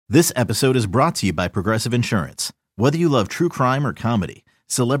This episode is brought to you by Progressive Insurance. Whether you love true crime or comedy,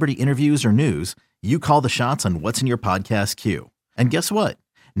 celebrity interviews or news, you call the shots on what's in your podcast queue. And guess what?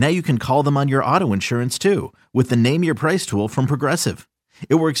 Now you can call them on your auto insurance too with the Name Your Price tool from Progressive.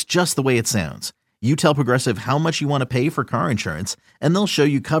 It works just the way it sounds. You tell Progressive how much you want to pay for car insurance, and they'll show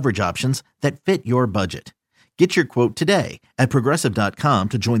you coverage options that fit your budget. Get your quote today at Progressive.com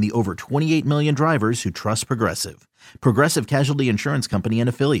to join the over 28 million drivers who trust Progressive. Progressive Casualty Insurance Company and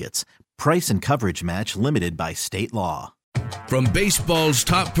Affiliates. Price and coverage match limited by state law. From baseball's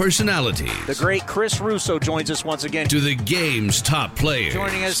top personalities, the great Chris Russo joins us once again, to the game's top players.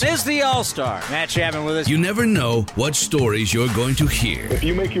 Joining us is the All-Star, Matt Chapman with us. You never know what stories you're going to hear. If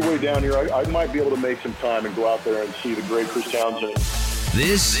you make your way down here, I might be able to make some time and go out there and see the great Chris Townsend.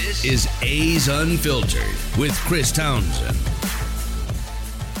 This is A's Unfiltered with Chris Townsend.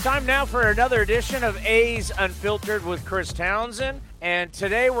 Time now for another edition of A's Unfiltered with Chris Townsend. And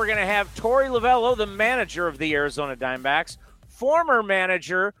today we're going to have Torey Lovullo, the manager of the Arizona Diamondbacks, former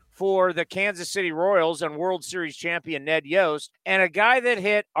manager for the Kansas City Royals and World Series champion Ned Yost, and a guy that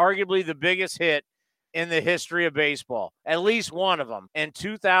hit arguably the biggest hit in the history of baseball, at least one of them, in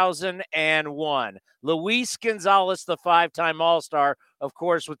 2001. Luis Gonzalez, the five-time All-Star, of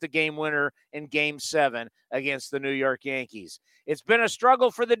course, with the game winner in Game 7 against the New York Yankees. It's been a struggle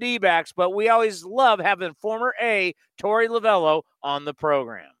for the D-backs, but we always love having former A, Torey Lovullo, on the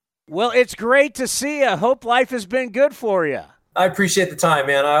program. Well, it's great to see you. Hope life has been good for you. I appreciate the time,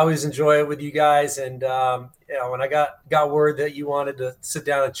 man. I always enjoy it with you guys. And, when I got word that you wanted to sit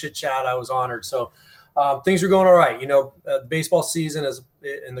down and chit-chat, I was honored. So things are going all right. The baseball season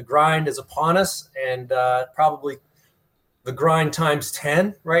and the grind is upon us, and probably the grind times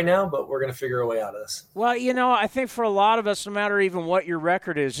 10 right now, but we're going to figure a way out of this. Well, I think for a lot of us, no matter even what your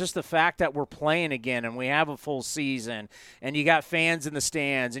record is, just the fact that we're playing again and we have a full season and you got fans in the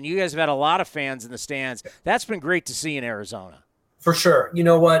stands, and you guys have had a lot of fans in the stands, that's been great to see in Arizona. For sure. You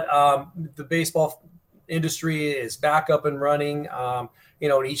know what? The baseball industry is back up and running.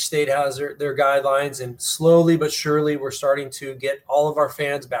 And each state has their guidelines, and slowly but surely we're starting to get all of our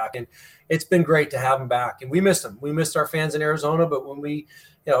fans back. And it's been great to have them back. And we missed them. We missed our fans in Arizona, but when we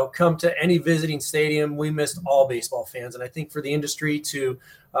come to any visiting stadium, we missed all baseball fans. And I think for the industry to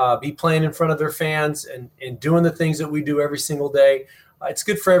be playing in front of their fans and doing the things that we do every single day, it's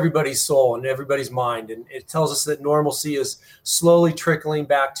good for everybody's soul and everybody's mind. And it tells us that normalcy is slowly trickling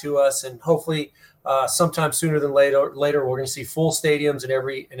back to us, and hopefully sometime sooner than later, we're going to see full stadiums in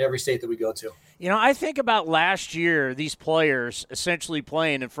every state that we go to. I think about last year, these players essentially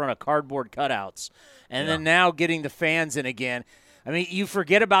playing in front of cardboard cutouts, and then now getting the fans in again. I mean, you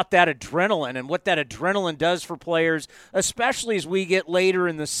forget about that adrenaline and what that adrenaline does for players, especially as we get later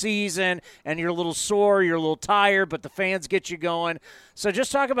in the season and you're a little sore, you're a little tired, but the fans get you going. So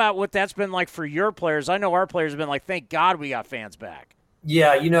just talk about what that's been like for your players. I know our players have been like, thank God we got fans back.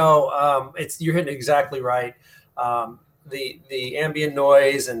 Yeah, you're hitting it exactly right. The ambient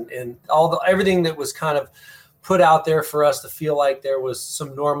noise and everything that was kind of put out there for us to feel like there was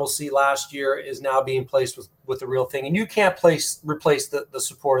some normalcy last year is now being placed with the real thing. And you can't replace the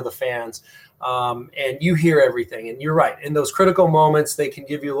support of the fans. And you hear everything. And you're right. In those critical moments, they can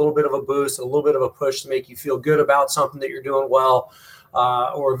give you a little bit of a boost, a little bit of a push to make you feel good about something that you're doing well.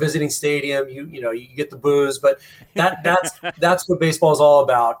 Or a visiting stadium, you get the booze, but that's what baseball is all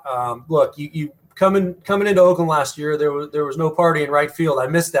about. Look, you coming into Oakland last year, there was no party in right field. I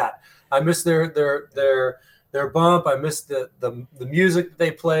missed that. I missed their bump. I missed the music that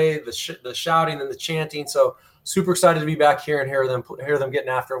they play, the shouting and the chanting. So super excited to be back here and hear them getting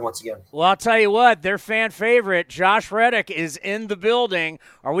after it once again. Well, I'll tell you what, their fan favorite, Josh Reddick, is in the building.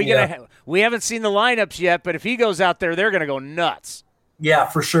 Are we gonna? We haven't seen the lineups yet, but if he goes out there, they're gonna go nuts. Yeah,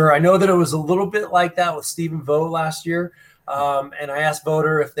 for sure. I know that it was a little bit like that with Stephen Vogt last year. And I asked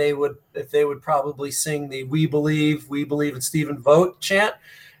Voter if they would probably sing the We Believe in Stephen Vogt chant.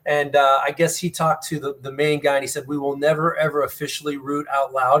 And I guess he talked to the main guy, and he said, we will never, ever officially root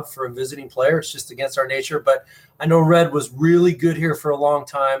out loud for a visiting player. It's just against our nature. But I know Red was really good here for a long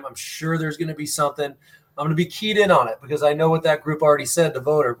time. I'm sure there's going to be something. I'm going to be keyed in on it because I know what that group already said to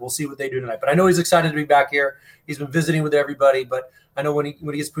Voter. We'll see what they do tonight. But I know he's excited to be back here. He's been visiting with everybody. But I know when he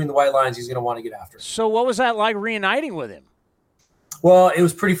gets between the white lines, he's going to want to get after it. So what was that like reuniting with him? Well, it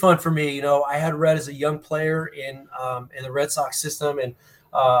was pretty fun for me. I had Red as a young player in the Red Sox system, and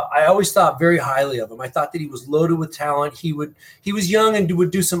I always thought very highly of him. I thought that he was loaded with talent. He was young and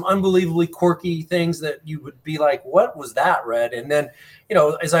would do some unbelievably quirky things that you would be like, what was that, Red? And then,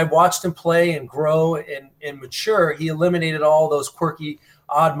 as I watched him play and grow and mature, he eliminated all those quirky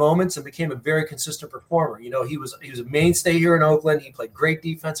odd moments and became a very consistent performer. You know, he was a mainstay here in Oakland. He played great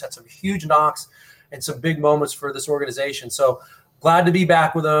defense, had some huge knocks and some big moments for this organization. So glad to be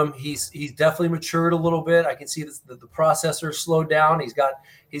back with him. He's definitely matured a little bit. I can see the processor slowed down. He's got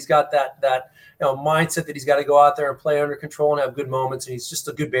that mindset that he's got to go out there and play under control and have good moments. And he's just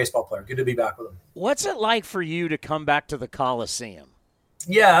a good baseball player. Good to be back with him. What's it like for you to come back to the Coliseum?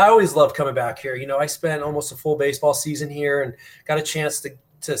 Yeah, I always loved coming back here. You know, I spent almost a full baseball season here and got a chance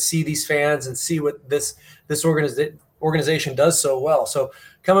to see these fans and see what this organization does so well. So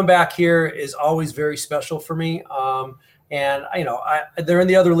coming back here is always very special for me. And, you know, they're in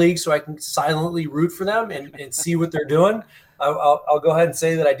the other league, so I can silently root for them and see what they're doing. I'll go ahead and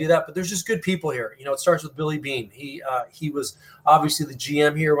say that I do that. But there's just good people here. You know, it starts with Billy Beane. He was obviously the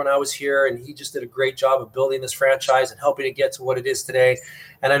GM here when I was here, and he just did a great job of building this franchise and helping it get to what it is today.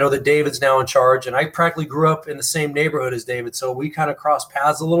 And I know that David's now in charge, and I practically grew up in the same neighborhood as David, so we kind of crossed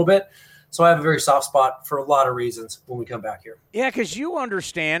paths a little bit. So I have a very soft spot for a lot of reasons when we come back here. Yeah, because you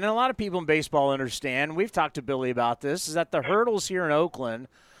understand, and a lot of people in baseball understand, we've talked to Billy about this, is that the hurdles here in Oakland,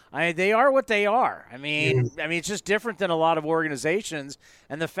 they are what they are. I mean, it's just different than a lot of organizations.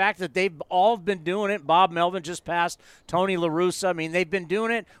 And the fact that they've all been doing it, Bob Melvin just passed, Tony La Russa, I mean, they've been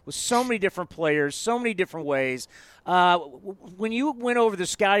doing it with so many different players, so many different ways. When you went over the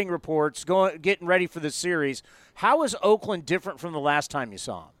scouting reports, getting ready for the series, how is Oakland different from the last time you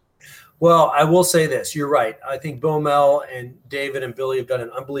saw them? Well, I will say this. You're right. I think Bo Mel and David and Billy have done an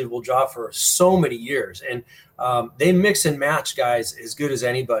unbelievable job for so many years. And they mix and match guys as good as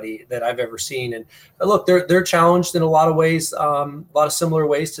anybody that I've ever seen. And look, they're challenged in a lot of ways, a lot of similar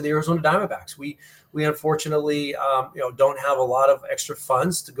ways to the Arizona Diamondbacks. We unfortunately, don't have a lot of extra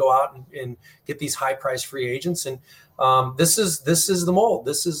funds to go out and get these high-priced free agents. And this is the mold.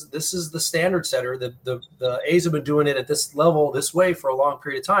 This is the standard setter. The A's have been doing it at this level, this way for a long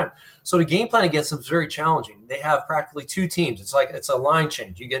period of time. So the game plan against them is very challenging. They have practically two teams. It's a line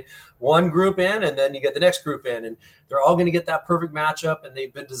change. You get one group in, and then you get the next group in, and they're all going to get that perfect matchup. And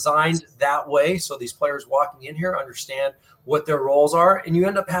they've been designed that way, so these players walking in here understand what their roles are, and you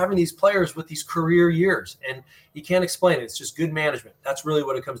end up having these players with these career years, and you can't explain it. It's just good management. That's really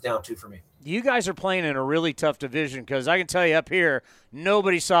what it comes down to for me. You guys are playing in a really tough division because I can tell you up here,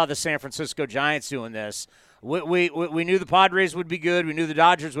 nobody saw the San Francisco Giants doing this. We knew the Padres would be good. We knew the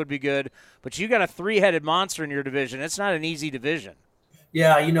Dodgers would be good. But you got a three-headed monster in your division. It's not an easy division.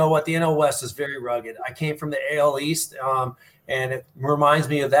 Yeah, you know what? The NL West is very rugged. I came from the AL East, and it reminds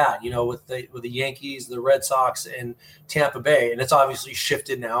me of that, with the Yankees, the Red Sox, and Tampa Bay. And it's obviously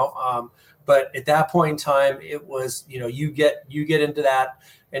shifted now. But at that point in time, it was, you get into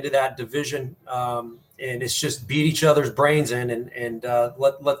that division, and it's just beat each other's brains in and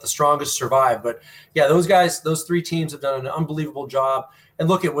let the strongest survive. But yeah, those three teams have done an unbelievable job. And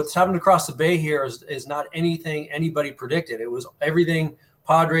look at what's happened across the Bay here is not anything anybody predicted. It was everything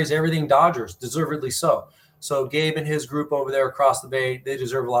Padres, everything Dodgers, deservedly so. So Gabe and his group over there across the Bay, they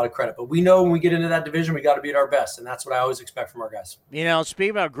deserve a lot of credit. But we know when we get into that division, we got to be at our best, and that's what I always expect from our guys.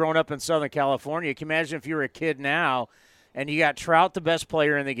 Speaking about growing up in Southern California, can you imagine if you were a kid now and you got Trout, the best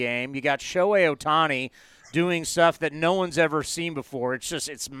player in the game, you got Shohei Ohtani doing stuff that no one's ever seen before.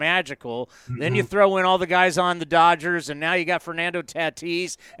 It's magical. Mm-hmm. Then you throw in all the guys on the Dodgers, and now you got Fernando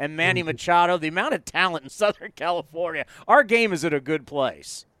Tatis and Manny Machado. The amount of talent in Southern California. Our game is at a good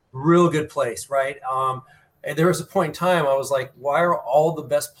place. Real good place, right? And there was a point in time I was like, why are all the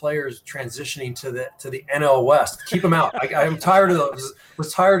best players transitioning to the NL West? Keep them out. I'm tired of those.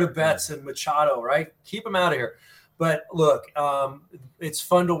 Was tired of Betts and Machado, right? Keep them out of here. But look, it's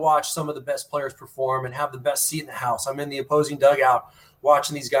fun to watch some of the best players perform and have the best seat in the house. I'm in the opposing dugout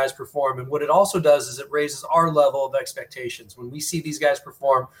watching these guys perform. And what it also does is it raises our level of expectations. When we see these guys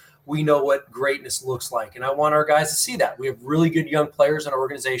perform, we know what greatness looks like. And I want our guys to see that. We have really good young players in our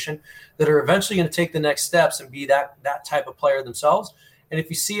organization that are eventually going to take the next steps and be that type of player themselves. And if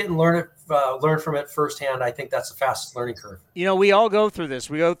you see it and learn from it firsthand, I think that's the fastest learning curve. We all go through this.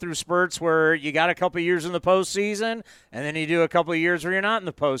 We go through spurts where you got a couple of years in the postseason, and then you do a couple of years where you're not in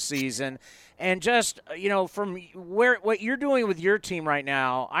the postseason. And just, from what you're doing with your team right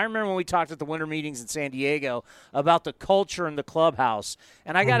now, I remember when we talked at the winter meetings in San Diego about the culture in the clubhouse.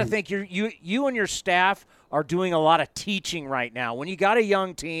 And I got to think you and your staff are doing a lot of teaching right now. When you got a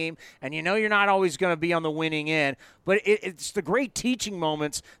young team and you're not always going to be on the winning end, but it's the great teaching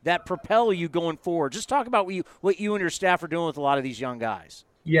moments that propel you going forward. Just talk about what you and your staff are doing with a lot of these young guys.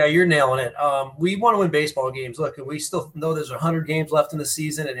 Yeah, you're nailing it. We want to win baseball games. Look, we still know there's 100 games left in the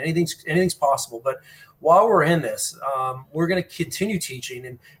season, and anything's possible. But while we're in this, we're going to continue teaching,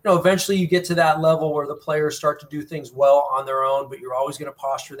 and eventually you get to that level where the players start to do things well on their own. But you're always going to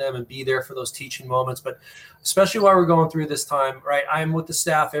posture them and be there for those teaching moments. But especially while we're going through this time, right? I'm with the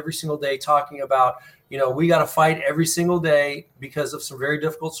staff every single day talking about, we got to fight every single day because of some very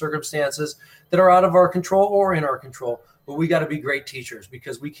difficult circumstances that are out of our control or in our control. But we got to be great teachers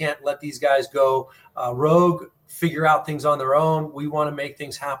because we can't let these guys go rogue, figure out things on their own. We want to make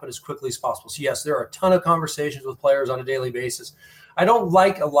things happen as quickly as possible. So, yes, there are a ton of conversations with players on a daily basis. I don't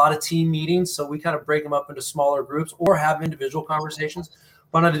like a lot of team meetings, so we kind of break them up into smaller groups or have individual conversations.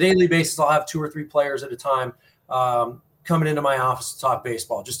 But on a daily basis, I'll have 2 or 3 players at a time coming into my office to talk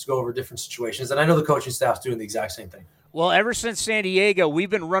baseball, just to go over different situations. And I know the coaching staff's doing the exact same thing. Well, ever since San Diego, we've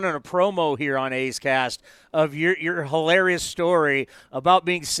been running a promo here on A's Cast of your hilarious story about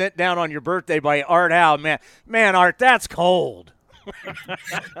being sent down on your birthday by Art Howe. Man, Art, that's cold.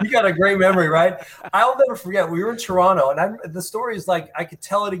 You got a great memory, right? I'll never forget. We were in Toronto, and the story is like I could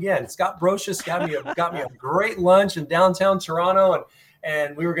tell it again. Scott Brocious got me a great lunch in downtown Toronto,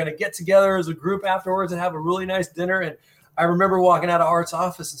 and we were going to get together as a group afterwards and have a really nice dinner. And I remember walking out of Art's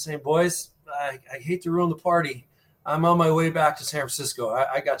office and saying, "Boys, I hate to ruin the party. I'm on my way back to San Francisco.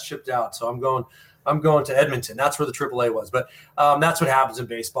 I got shipped out, so I'm going to Edmonton." That's where the AAA was. But that's what happens in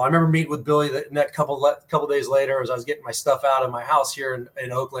baseball. I remember meeting with Billy the couple days later as I was getting my stuff out of my house here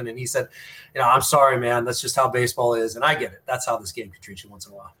in Oakland, and he said, "I'm sorry, man. That's just how baseball is." And I get it. That's how this game can treat you once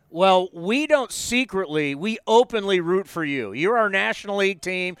in a while. Well, we don't secretly, we openly root for you. You're our National League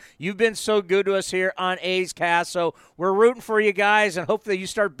team. You've been so good to us here on A's Cast, so we're rooting for you guys, and hopefully you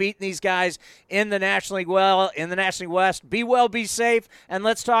start beating these guys in the National League in the National League West. Be well, be safe, and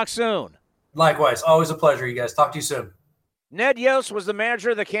let's talk soon. Likewise. Always a pleasure, you guys. Talk to you soon. Ned Yost was the manager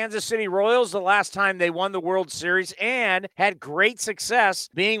of the Kansas City Royals the last time they won the World Series and had great success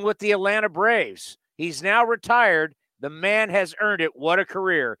being with the Atlanta Braves. He's now retired. The man has earned it. What a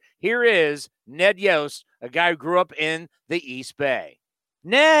career. Here is Ned Yost, a guy who grew up in the East Bay.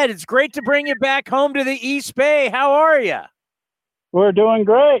 Ned, it's great to bring you back home to the East Bay. How are you? We're doing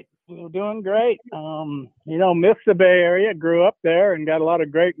great. Miss the Bay Area, grew up there and got a lot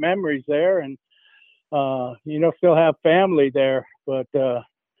of great memories there, and still have family there, but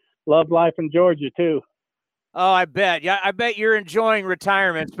love life in Georgia too. Oh, I bet. Yeah, I bet you're enjoying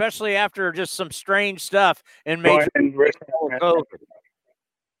retirement, especially after just some strange stuff in Major League Baseball.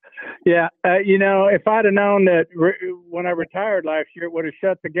 Yeah, if I'd have known that when I retired last year, it would have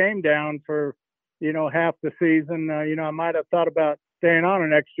shut the game down for, half the season. I might have thought about staying on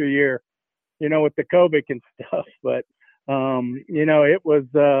an extra year, with the COVID and stuff. But it was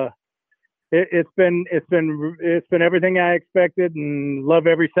it's been everything I expected, and love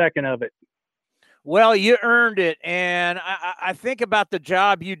every second of it. Well, you earned it, and I think about the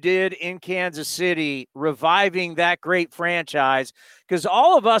job you did in Kansas City, reviving that great franchise, because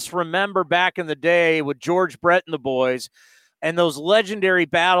all of us remember back in the day with George Brett and the boys and those legendary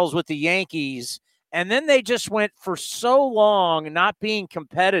battles with the Yankees, and then they just went for so long not being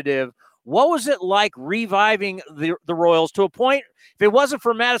competitive. What was it like reviving the Royals to a point, if it wasn't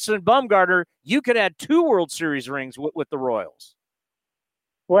for Madison and Bumgarner, you could have 2 World Series rings with the Royals?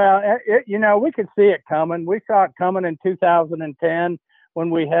 Well, we could see it coming. We saw it coming in 2010 when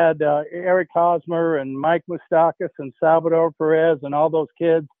we had Eric Hosmer and Mike Moustakas and Salvador Perez and all those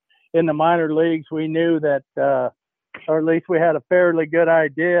kids in the minor leagues. We knew that, or at least we had a fairly good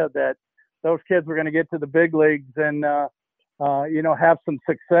idea that those kids were going to get to the big leagues and, have some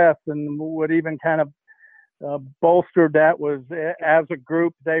success, and would even kind of bolstered that was as a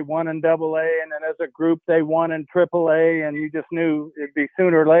group they won in AA, and then as a group they won in AAA, and you just knew it'd be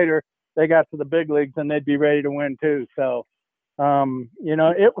sooner or later they got to the big leagues and they'd be ready to win too. So,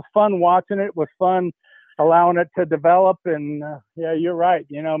 it was fun watching it. It was fun allowing it to develop. And yeah, you're right.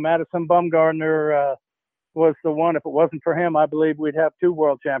 Madison Bumgarner was the one. If it wasn't for him, I believe we'd have 2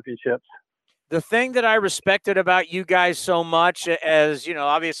 world championships. The thing that I respected about you guys so much, as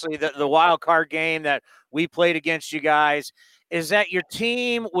obviously the wild card game that we played against you guys, is that your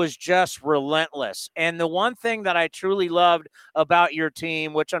team was just relentless. And the one thing that I truly loved about your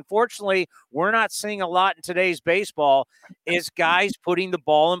team, which unfortunately we're not seeing a lot in today's baseball, is guys putting the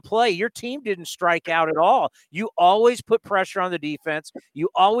ball in play. Your team didn't strike out at all. You always put pressure on the defense. You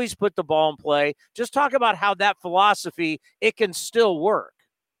always put the ball in play. Just talk about how that philosophy, it can still work.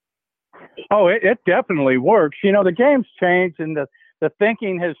 Oh, it definitely works. The game's changed, and the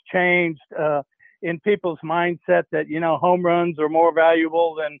thinking has changed in people's mindset that, home runs are more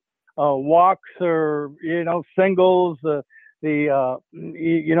valuable than walks or, singles.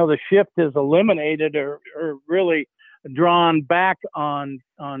 the shift is eliminated or really drawn back on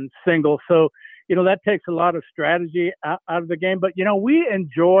singles. So, that takes a lot of strategy out of the game. But, we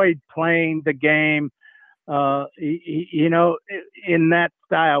enjoyed playing the game, in that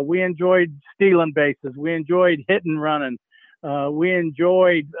style. We enjoyed stealing bases. We enjoyed hitting, running. We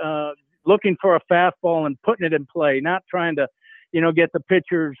enjoyed looking for a fastball and putting it in play, not trying to, get the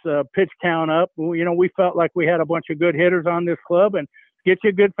pitcher's pitch count up. We felt like we had a bunch of good hitters on this club, and get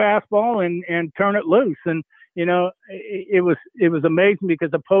you a good fastball and turn it loose. And, it was amazing because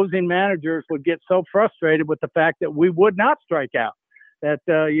opposing managers would get so frustrated with the fact that we would not strike out, that,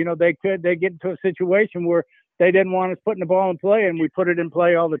 they get into a situation where they didn't want us putting the ball in play, and we put it in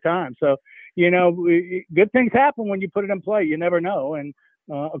play all the time. So, good things happen when you put it in play. You never know. And,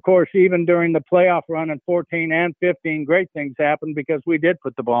 of course, even during the playoff run in 14 and 15, great things happened because we did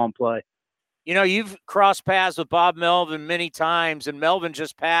put the ball in play. You've crossed paths with Bob Melvin many times, and Melvin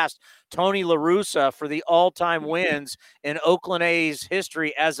just passed Tony La Russa for the all-time wins in Oakland A's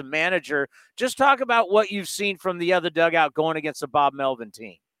history as a manager. Just talk about what you've seen from the other dugout going against the Bob Melvin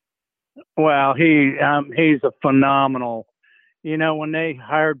team. Well, he's a phenomenal. When they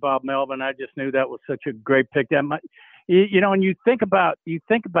hired Bob Melvin, I just knew that was such a great pick. And you think about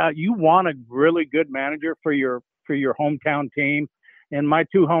you want a really good manager for your hometown team. And my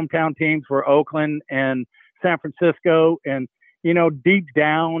two hometown teams were Oakland and San Francisco. And, deep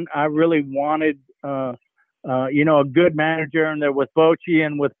down, I really wanted, a good manager. And there with Bochy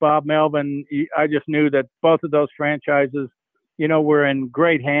and with Bob Melvin, I just knew that both of those franchises, were in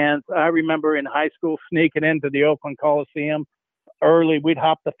great hands. I remember in high school sneaking into the Oakland Coliseum early. We'd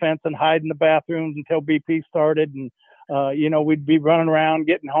hop the fence and hide in the bathrooms until BP started. And, we'd be running around,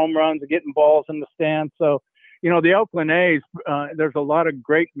 getting home runs and getting balls in the stands. So, the Oakland A's, there's a lot of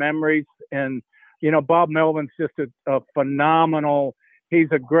great memories. And, Bob Melvin's just a phenomenal, he's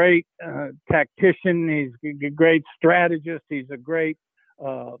a great tactician. He's a great strategist. He's a great,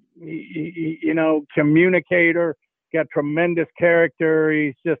 communicator, got tremendous character.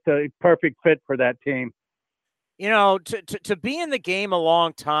 He's just a perfect fit for that team. To be in the game a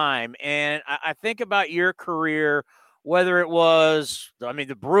long time, and I think about your career, whether it was,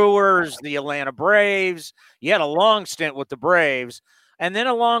 the Brewers, the Atlanta Braves, you had a long stint with the Braves, and then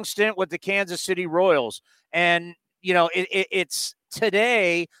a long stint with the Kansas City Royals. And, it's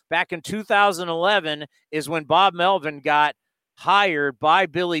today, back in 2011, is when Bob Melvin got hired by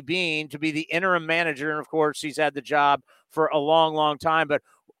Billy Beane to be the interim manager. And, of course, he's had the job for a long, long time. But,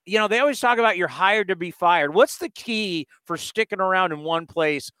 they always talk about you're hired to be fired. What's the key for sticking around in one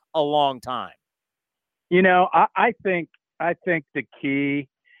place a long time? I think the key,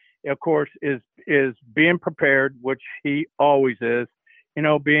 of course, is being prepared, which he always is.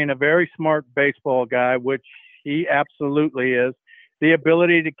 Being a very smart baseball guy, which he absolutely is. The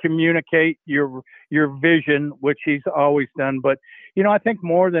ability to communicate your vision, which he's always done. But, I think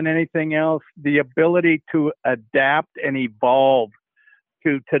more than anything else, the ability to adapt and evolve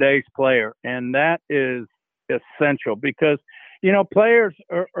to today's player. And that is essential because, players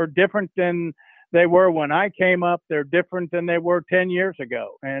are different than they were when I came up. They're different than they were 10 years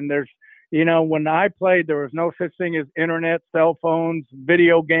ago. And there's, when I played, there was no such thing as internet, cell phones,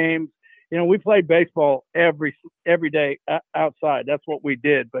 video games. We played baseball every day outside. That's what we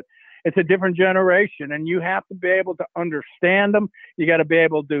did. But it's a different generation, and you have to be able to understand them. You got to be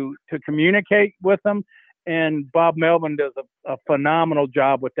able to communicate with them. And Bob Melvin does a phenomenal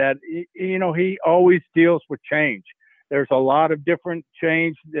job with that. He always deals with change. There's a lot of different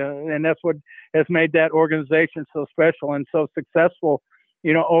change, and that's what has made that organization so special and so successful,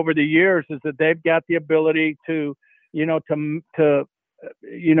 over the years, is that they've got the ability to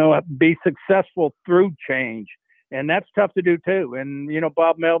be successful through change. And that's tough to do too. And,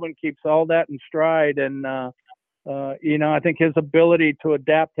 Bob Melvin keeps all that in stride. And, I think his ability to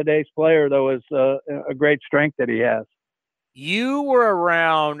adapt today's player, though, is a great strength that he has. You were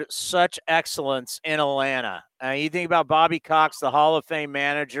around such excellence in Atlanta. You think about Bobby Cox, the Hall of Fame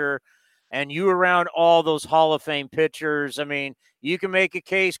manager, and you were around all those Hall of Fame pitchers. You can make a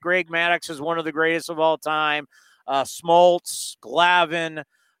case Greg Maddux is one of the greatest of all time. Smoltz, Glavine,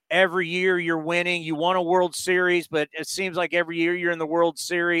 every year you're winning. You won a World Series, but it seems like every year you're in the World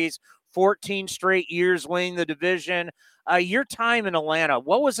Series. 14 straight years winning the division. Your time in Atlanta,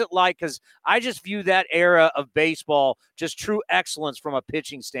 what was it like? Because I just view that era of baseball just true excellence from a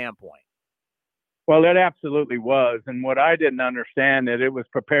pitching standpoint. Well, it absolutely was. And what I didn't understand, that it was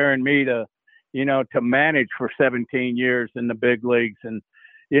preparing me to manage for 17 years in the big leagues. And,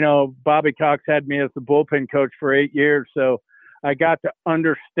 Bobby Cox had me as the bullpen coach for 8 years. So I got to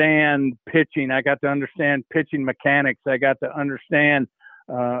understand pitching. I got to understand pitching mechanics. I got to understand,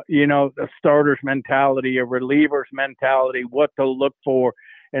 the starter's mentality, a reliever's mentality, what to look for.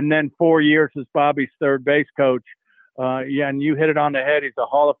 And then 4 years as Bobby's third base coach. And you hit it on the head. He's a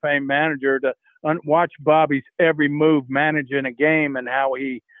Hall of Fame manager. To watch Bobby's every move managing a game and how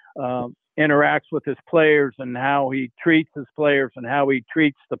he interacts with his players and how he treats his players and how he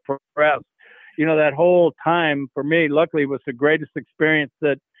treats the press. That whole time for me, luckily, was the greatest experience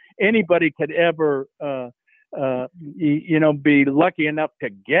that anybody could ever, be lucky enough to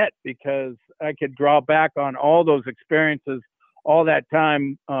get, because I could draw back on all those experiences, all that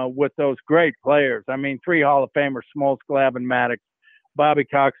time with those great players. I mean, 3 Hall of Famers, Smoltz, Glavine, Maddox, Bobby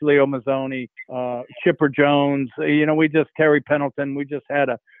Cox, Leo Mazzoni, Chipper Jones, Terry Pendleton. We just had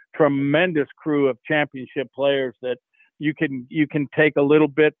a tremendous crew of championship players that you can take a little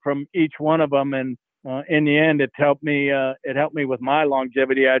bit from each one of them, and in the end, it helped me with my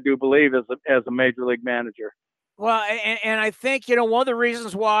longevity, I do believe, as a major league manager. Well, and I think one of the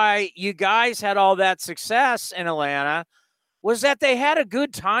reasons why you guys had all that success in Atlanta was that they had a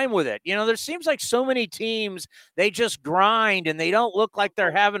good time with it. There seems like so many teams, they just grind and they don't look like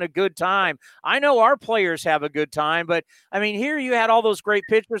they're having a good time. I know our players have a good time, but I mean, here you had all those great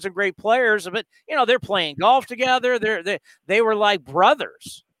pitchers and great players, but they're playing golf together. They were like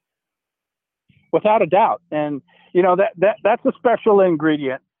brothers. Without a doubt. And that's a special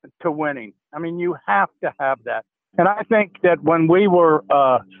ingredient to winning. I mean, you have to have that. And I think that when we were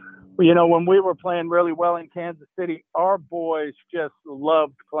playing really well in Kansas City, our boys just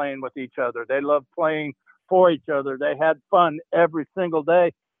loved playing with each other. They loved playing for each other. They had fun every single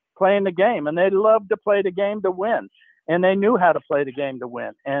day playing the game, and they loved to play the game to win. And they knew how to play the game to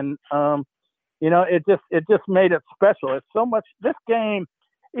win. And, it just made it special. It's so much, this game,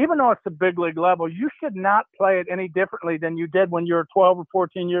 even though it's a big league level, you should not play it any differently than you did when you were 12 or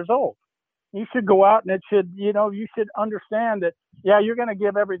 14 years old. You should go out and you should understand that, yeah, you're going to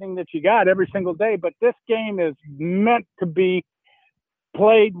give everything that you got every single day, but this game is meant to be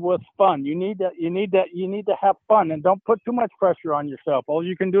played with fun. You need to have fun, and don't put too much pressure on yourself. All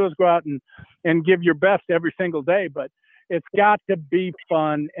you can do is go out and give your best every single day, but it's got to be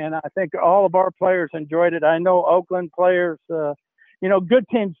fun. And I think all of our players enjoyed it. I know Oakland players, good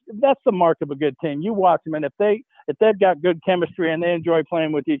teams, that's the mark of a good team. You watch them, and if they've got good chemistry and they enjoy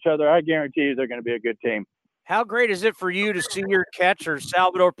playing with each other, I guarantee you they're going to be a good team. How great is it for you to see your catcher,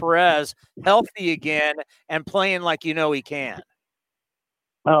 Salvador Perez, healthy again and playing like he can?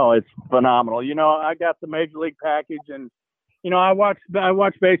 Oh, it's phenomenal. I got the major league package, and I watch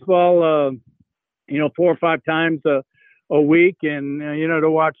baseball 4 or 5 times a week, and to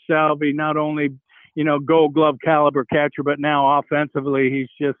watch Salvi not only Gold Glove caliber catcher, but now offensively, he's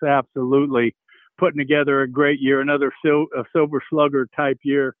just absolutely putting together a great year, another Silver Slugger type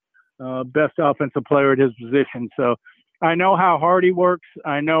year, best offensive player at his position. So I know how hard he works.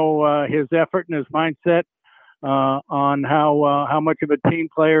 I know his effort and his mindset on how much of a team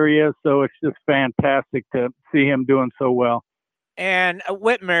player he is. So it's just fantastic to see him doing so well. And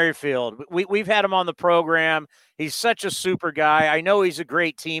Whit Merrifield, we've had him on the program. He's such a super guy. I know he's a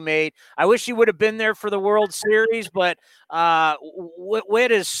great teammate. I wish he would have been there for the World Series, but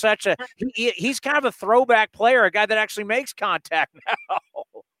Whit is he's kind of a throwback player, a guy that actually makes contact now.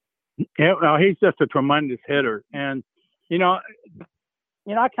 Yeah, no, he's just a tremendous hitter. And, I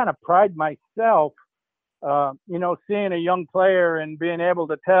kind of pride myself, seeing a young player and being able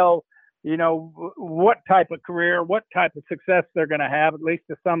to tell, what type of career, what type of success they're going to have, at least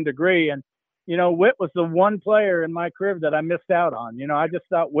to some degree. And, Whit was the one player in my career that I missed out on. I just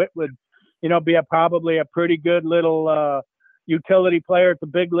thought Whit would, be probably a pretty good little utility player at the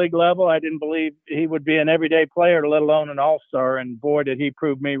big league level. I didn't believe he would be an everyday player, let alone an all-star. And boy, did he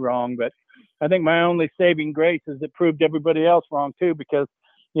prove me wrong. But I think my only saving grace is it proved everybody else wrong too, because,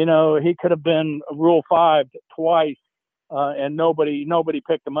 he could have been Rule 5 twice. And nobody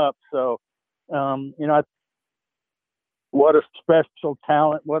picked him up. So, what a special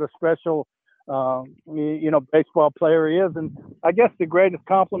talent, what a special, baseball player he is. And I guess the greatest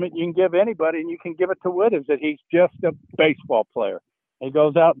compliment you can give anybody, and you can give it to Whit, is that he's just a baseball player. He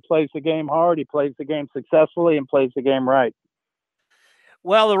goes out and plays the game hard. He plays the game successfully and plays the game right.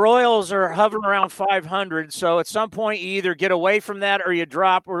 Well, the Royals are hovering around 500, so at some point you either get away from that or you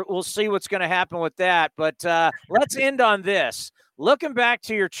drop, or we'll see what's going to happen with that. But let's end on this. Looking back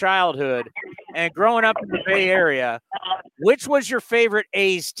to your childhood and growing up in the Bay Area, which was your favorite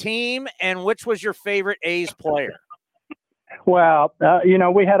A's team and which was your favorite A's player? Well,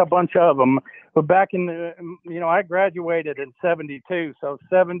 we had a bunch of them. But back in the, I graduated in 72. So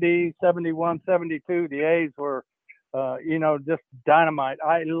 70, 71, 72, the A's were just dynamite.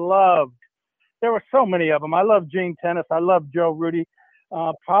 There were so many of them. I loved Gene Tennis. I loved Joe Rudy.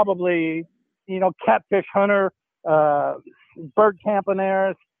 Probably, Catfish Hunter, Bert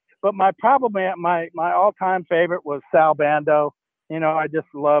Campaneris. But my all-time favorite was Sal Bando. I just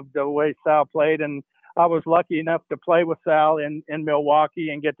loved the way Sal played, and I was lucky enough to play with Sal in Milwaukee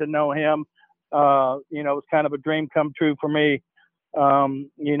and get to know him. It was kind of a dream come true for me.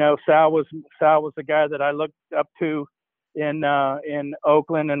 Sal was the guy that I looked up to in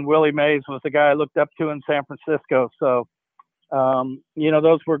Oakland, and Willie Mays was the guy I looked up to in San Francisco. So,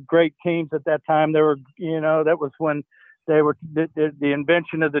 those were great teams at that time. That was when they were the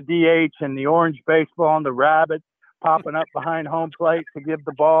invention of the DH and the orange baseball and the rabbit popping up behind home plate to give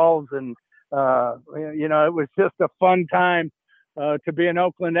the balls. And, it was just a fun time to be an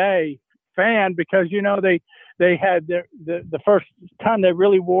Oakland A fan, because, they had the first time they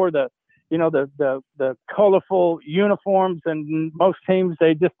really wore the colorful uniforms, and most teams,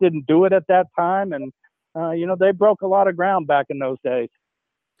 they just didn't do it at that time. And, they broke a lot of ground back in those days.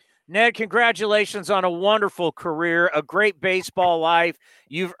 Ned, congratulations on a wonderful career, a great baseball life.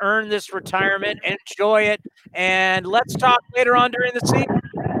 You've earned this retirement. Enjoy it. And let's talk later on during the season.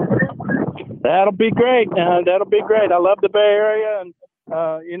 That'll be great. I love the Bay Area, and,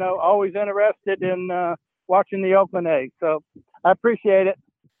 always interested in watching the Oakland A's. So I appreciate it.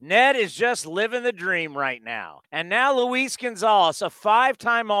 Ned is just living the dream right now. And now Luis Gonzalez, a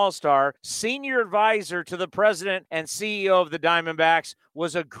 5-time All-Star, senior advisor to the president and CEO of the Diamondbacks,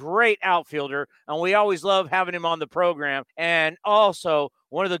 was a great outfielder, and we always love having him on the program, and also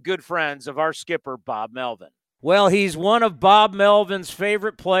one of the good friends of our skipper, Bob Melvin. Well, he's one of Bob Melvin's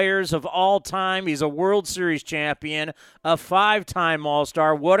favorite players of all time. He's a World Series champion, a 5-time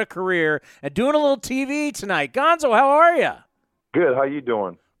All-Star. What a career. And doing a little TV tonight. Gonzo, how are you? Good. How you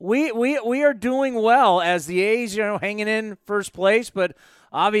doing? We are doing well as the A's, hanging in first place, but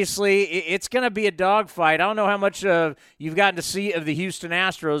obviously it's going to be a dogfight. I don't know how much you've gotten to see of the Houston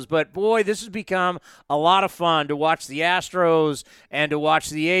Astros, but boy, this has become a lot of fun to watch the Astros and to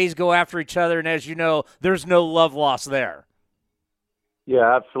watch the A's go after each other. And as you know, there's no love lost there.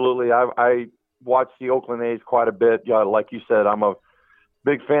 Yeah, absolutely. I watch the Oakland A's quite a bit. Like you said, I'm a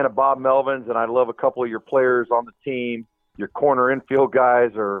big fan of Bob Melvin's, and I love a couple of your players on the team. Your corner infield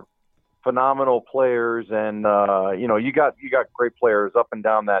guys are phenomenal players, and you got great players up and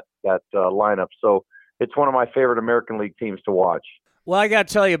down that lineup. So it's one of my favorite American League teams to watch. Well, I got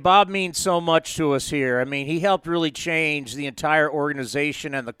to tell you, Bob means so much to us here. I mean, he helped really change the entire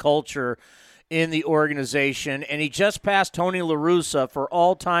organization and the culture in the organization, and he just passed Tony La Russa for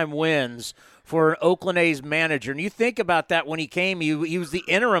all-time wins for an Oakland A's manager. And you think about that when he came, he was the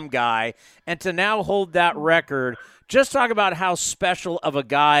interim guy, and to now hold that record, just talk about how special of a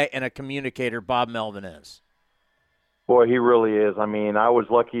guy and a communicator Bob Melvin is. Boy, he really is. I mean, I was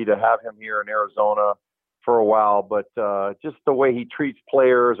lucky to have him here in Arizona for a while, but just the way he treats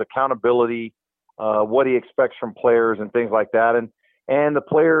players, accountability, what he expects from players and things like that. And the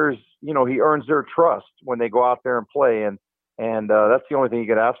players, he earns their trust when they go out there and play. And that's the only thing you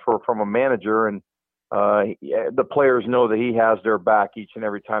could ask for from a manager. And the players know that he has their back each and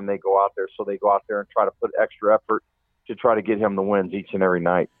every time they go out there. So they go out there and try to put extra effort to try to get him the wins each and every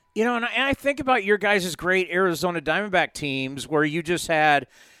night. And I think about your guys' great Arizona Diamondback teams where you just had,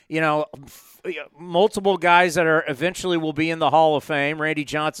 multiple guys that are eventually will be in the Hall of Fame. Randy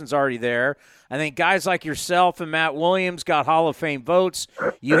Johnson's already there. I think guys like yourself and Matt Williams got Hall of Fame votes.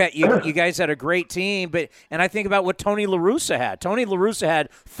 You guys had a great team, and I think about what Tony La Russa had. Tony La Russa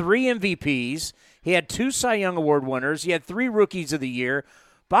had 3 MVPs. He had 2 Cy Young Award winners. He had 3 Rookies of the Year.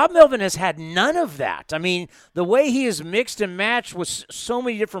 Bob Melvin has had none of that. I mean, the way he is mixed and matched with so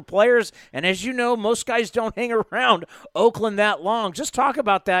many different players, and as you know, most guys don't hang around Oakland that long. Just talk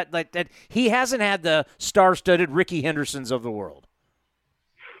about that he hasn't had the star-studded Ricky Hendersons of the world.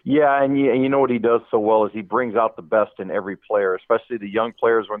 Yeah, and you know what he does so well is he brings out the best in every player, especially the young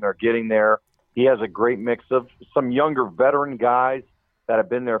players when they're getting there. He has a great mix of some younger veteran guys that have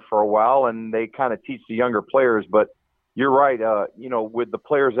been there for a while, and they kind of teach the younger players, but you're right. With the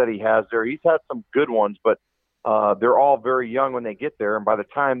players that he has there, he's had some good ones, but they're all very young when they get there. And by the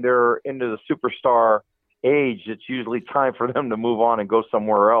time they're into the superstar age, it's usually time for them to move on and go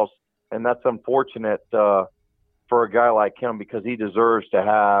somewhere else. And that's unfortunate for a guy like him because he deserves to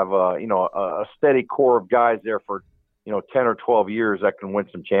have, a steady core of guys there for, 10 or 12 years that can win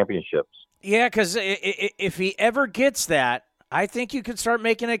some championships. Yeah, because if he ever gets that, I think you could start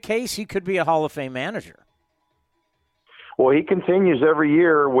making a case he could be a Hall of Fame manager. Well, he continues every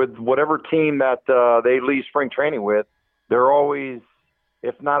year with whatever team that they leave spring training with. They're always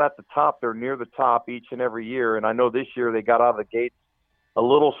if not at the top, they're near the top each and every year. And I know this year they got out of the gates a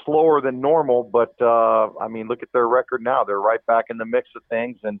little slower than normal, but I mean, look at their record now. They're right back in the mix of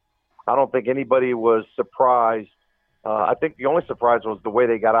things, and I don't think anybody was surprised. I think the only surprise was the way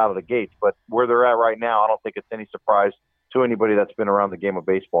they got out of the gates, but where they're at right now, I don't think it's any surprise to anybody that's been around the game of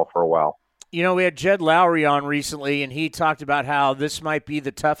baseball for a while. You know, we had Jed Lowry on recently, and he talked about how this might be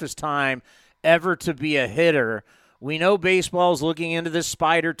the toughest time ever to be a hitter. We know baseball is looking into this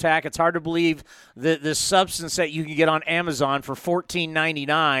spider tack. It's hard to believe that this substance that you can get on Amazon for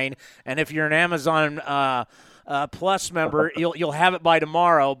 $14.99, and if you're an Amazon Plus member, you'll have it by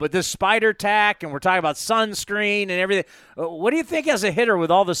tomorrow. But this spider tack, and we're talking about sunscreen and everything. What do you think as a hitter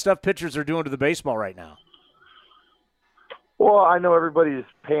with all the stuff pitchers are doing to the baseball right now? Well, I know everybody's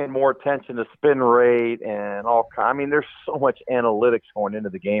paying more attention to spin rate and all. I mean, there's so much analytics going into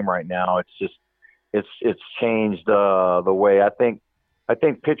the game right now. It's just it's changed the way I think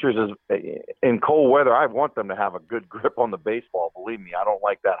pitchers is in cold weather. I want them to have a good grip on the baseball. Believe me, I don't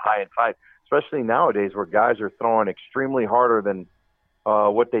like that high and tight, especially nowadays where guys are throwing extremely harder than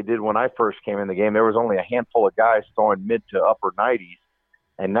what they did when I first came in the game. There was only a handful of guys throwing mid to upper 90s.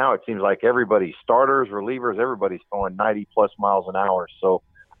 And now it seems like everybody, starters, relievers, everybody's throwing 90-plus miles an hour. So,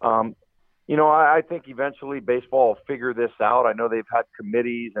 you know, I think eventually baseball will figure this out. I know they've had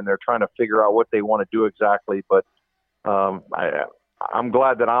committees, and they're trying to figure out what they want to do exactly. But I'm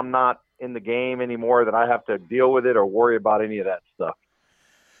glad that I'm not in the game anymore, that I have to deal with it or worry about any of that stuff.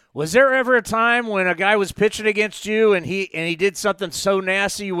 Was there ever a time when a guy was pitching against you and he did something so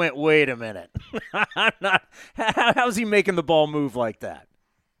nasty you went, wait a minute, I'm not? How's he making the ball move like that?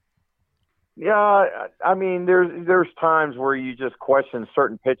 Yeah, I mean, there's times where you just question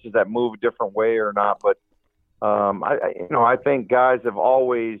certain pitches that move a different way or not. But I think guys have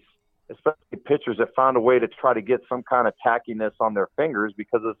always, especially pitchers, have found a way to try to get some kind of tackiness on their fingers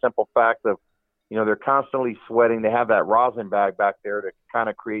because of the simple fact of, you know, they're constantly sweating. They have that rosin bag back there to kind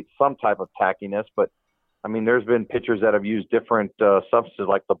of create some type of tackiness. But I mean, there's been pitchers that have used different substances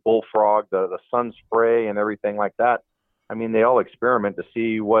like the bullfrog, the sun spray, and everything like that. I mean, they all experiment to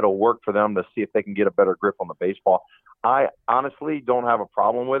see what'll work for them, to see if they can get a better grip on the baseball. I honestly don't have a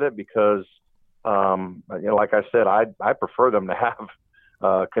problem with it because, like I said, I prefer them to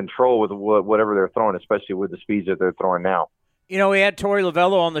have control with whatever they're throwing, especially with the speeds that they're throwing now. You know, we had Torey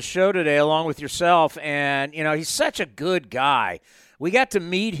Lovullo on the show today along with yourself, and, you know, he's such a good guy. We got to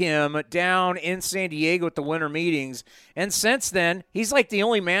meet him down in San Diego at the winter meetings, and since then, he's like the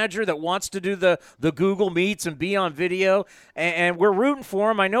only manager that wants to do the Google Meets and be on video, and we're rooting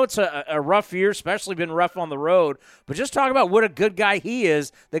for him. I know it's a rough year, especially been rough on the road, but just talk about what a good guy he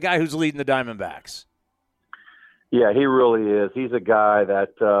is, the guy who's leading the Diamondbacks. Yeah, he really is. He's a guy that,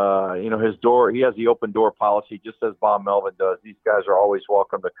 his door, he has the open door policy, just as Bob Melvin does. These guys are always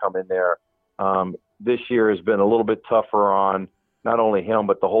welcome to come in there. This year has been a little bit tougher on not only him,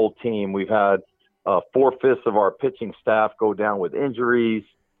 but the whole team. We've had 4/5 of our pitching staff go down with injuries.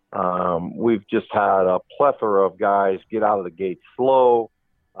 We've just had a plethora of guys get out of the gate slow.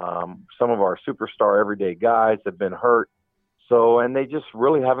 Some of our superstar everyday guys have been hurt. So, and they just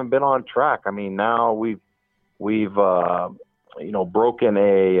really haven't been on track. I mean, now we've broken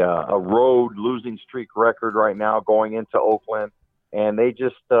a road losing streak record right now going into Oakland. And they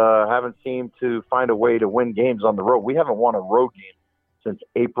just haven't seemed to find a way to win games on the road. We haven't won a road game since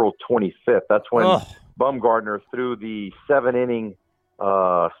April 25th. That's when Bumgarner threw the 7-inning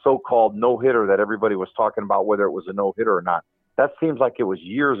so-called no-hitter that everybody was talking about, whether it was a no-hitter or not. That seems like it was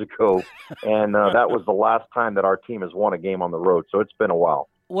years ago, and that was the last time that our team has won a game on the road. So it's been a while.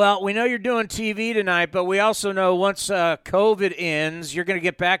 Well, we know you're doing TV tonight, but we also know once COVID ends, you're going to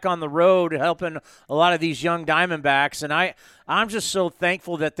get back on the road helping a lot of these young Diamondbacks. And I'm just so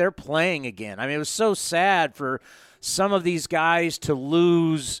thankful that they're playing again. I mean, it was so sad for some of these guys to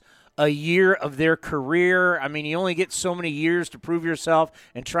lose a year of their career. I mean, you only get so many years to prove yourself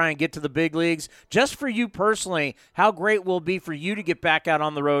and try and get to the big leagues. Just for you personally, how great will it be for you to get back out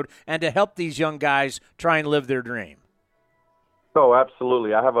on the road and to help these young guys try and live their dream? Oh,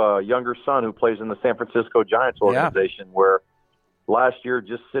 absolutely. I have a younger son who plays in the San Francisco Giants organization where last year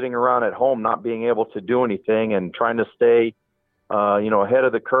just sitting around at home, not being able to do anything and trying to stay, ahead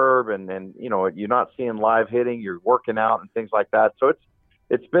of the curve and you're not seeing live hitting, you're working out and things like that. So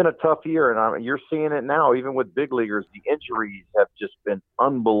it's been a tough year, and you're seeing it now, even with big leaguers. The injuries have just been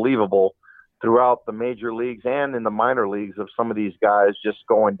unbelievable throughout the major leagues and in the minor leagues of some of these guys just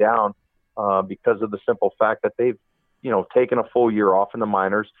going down because of the simple fact that they've taken a full year off in the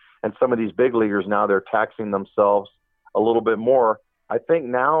minors, and some of these big leaguers now they're taxing themselves a little bit more. I think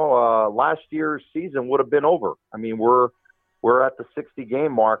now last year's season would have been over. I mean, we're we're at the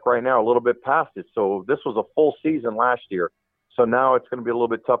 60-game mark right now, a little bit past it. So this was a full season last year. So now it's going to be a little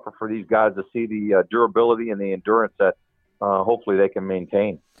bit tougher for these guys to see the durability and the endurance that hopefully they can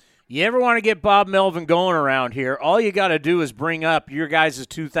maintain. You ever want to get Bob Melvin going around here, all you got to do is bring up your guys'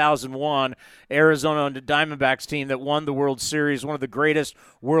 2001 Arizona Diamondbacks team that won the World Series, one of the greatest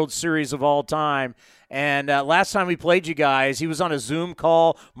World Series of all time. And last time we played you guys, he was on a Zoom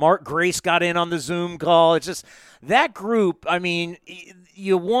call. Mark Grace got in on the Zoom call. It's just that group, I mean,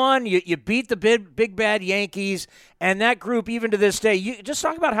 you won, you beat the big bad Yankees, and that group, even to this day, you just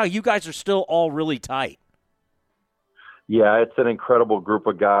talk about how you guys are still all really tight. Yeah, it's an incredible group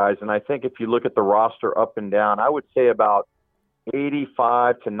of guys. And I think if you look at the roster up and down, I would say about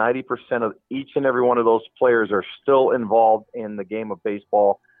 85 to 90% of each and every one of those players are still involved in the game of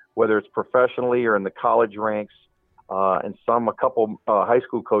baseball, whether it's professionally or in the college ranks, and a couple high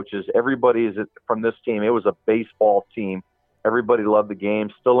school coaches. Everybody is from this team. It was a baseball team. Everybody loved the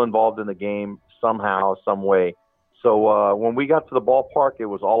game, still involved in the game somehow, some way. So when we got to the ballpark, it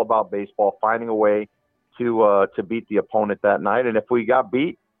was all about baseball, finding a way to beat the opponent that night. And if we got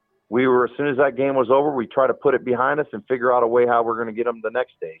beat, as soon as that game was over, we try to put it behind us and figure out a way how we're going to get them the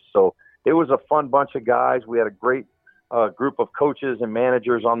next day. So it was a fun bunch of guys. We had a great group of coaches and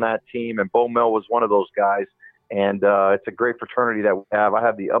managers on that team, and Bo Mel was one of those guys. And it's a great fraternity that we have. I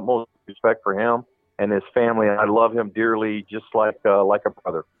have the utmost respect for him and his family, and I love him dearly, just like a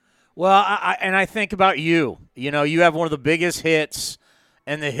brother. Well, I think about you. You know, you have one of the biggest hits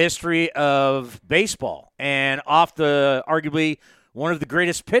in the history of baseball, and arguably one of the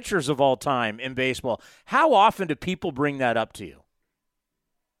greatest pitchers of all time in baseball. How often do people bring that up to you?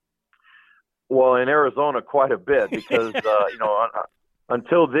 Well, in Arizona, quite a bit, because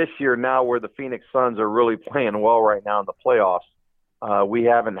until this year now, where the Phoenix Suns are really playing well right now in the playoffs, we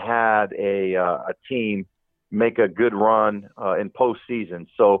haven't had a team make a good run in postseason.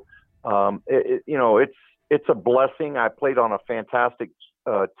 So, it's a blessing. I played on a fantastic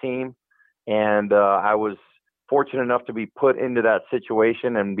team, and I was fortunate enough to be put into that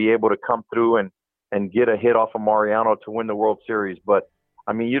situation and be able to come through and get a hit off of Mariano to win the World Series. But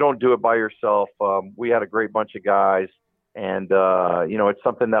I mean, you don't do it by yourself. We had a great bunch of guys, and it's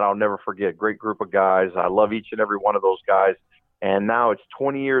something that I'll never forget. Great group of guys. I love each and every one of those guys. And now it's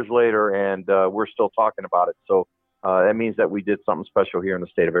 20 years later, and we're still talking about it. So that means that we did something special here in the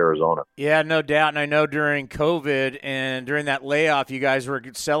state of Arizona. Yeah, no doubt. And I know during COVID and during that layoff, you guys were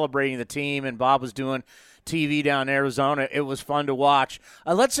celebrating the team, and Bob was doing TV down in Arizona. It was fun to watch.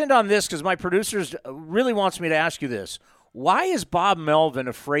 Let's end on this, because my producers really wants me to ask you this. Why is Bob Melvin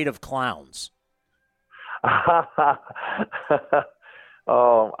afraid of clowns? You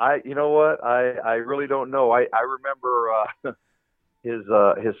know what? I really don't know. I remember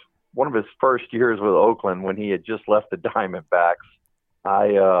his one of his first years with Oakland, when he had just left the Diamondbacks.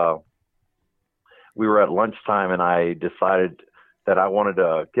 We were at lunchtime, and I decided that I wanted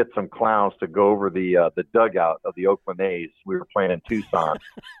to get some clowns to go over the dugout of the Oakland A's. We were playing in Tucson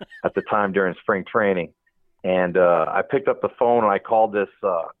at the time during spring training. And I picked up the phone, and I called this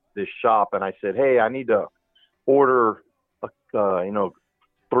shop, and I said, "Hey, I need to order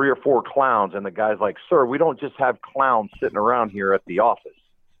 3 or 4 clowns." And the guy's like, "Sir, we don't just have clowns sitting around here at the office."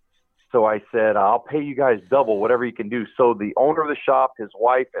 So I said, "I'll pay you guys double, whatever you can do." So the owner of the shop, his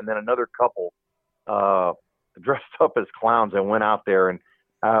wife, and then another couple dressed up as clowns and went out there. And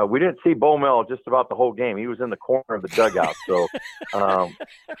we didn't see Bo Mel just about the whole game. He was in the corner of the dugout. So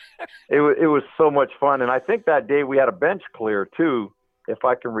it was so much fun. And I think that day we had a bench clear too, if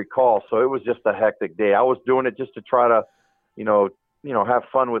I can recall. So it was just a hectic day. I was doing it just to try to, have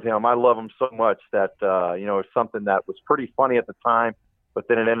fun with him. I love him so much that, it's something that was pretty funny at the time, but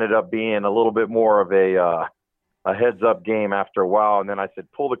then it ended up being a little bit more of a heads-up game after a while. And then I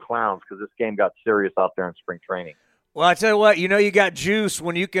said, pull the clowns, because this game got serious out there in spring training. Well, I tell you what, you got juice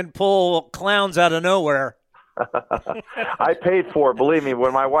when you can pull clowns out of nowhere. I paid for it. Believe me,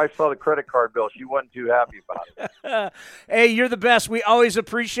 when my wife saw the credit card bill, she wasn't too happy about it. Hey, you're the best. We always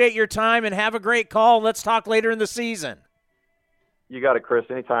appreciate your time, and have a great call. Let's talk later in the season. You got it, Chris.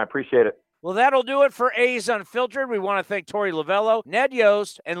 Anytime. Appreciate it. Well, that'll do it for A's Unfiltered. We want to thank Torey Lovello, Ned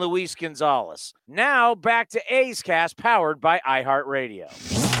Yost, and Luis Gonzalez. Now, back to A's Cast, powered by iHeartRadio.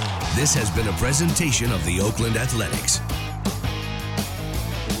 This has been a presentation of the Oakland Athletics.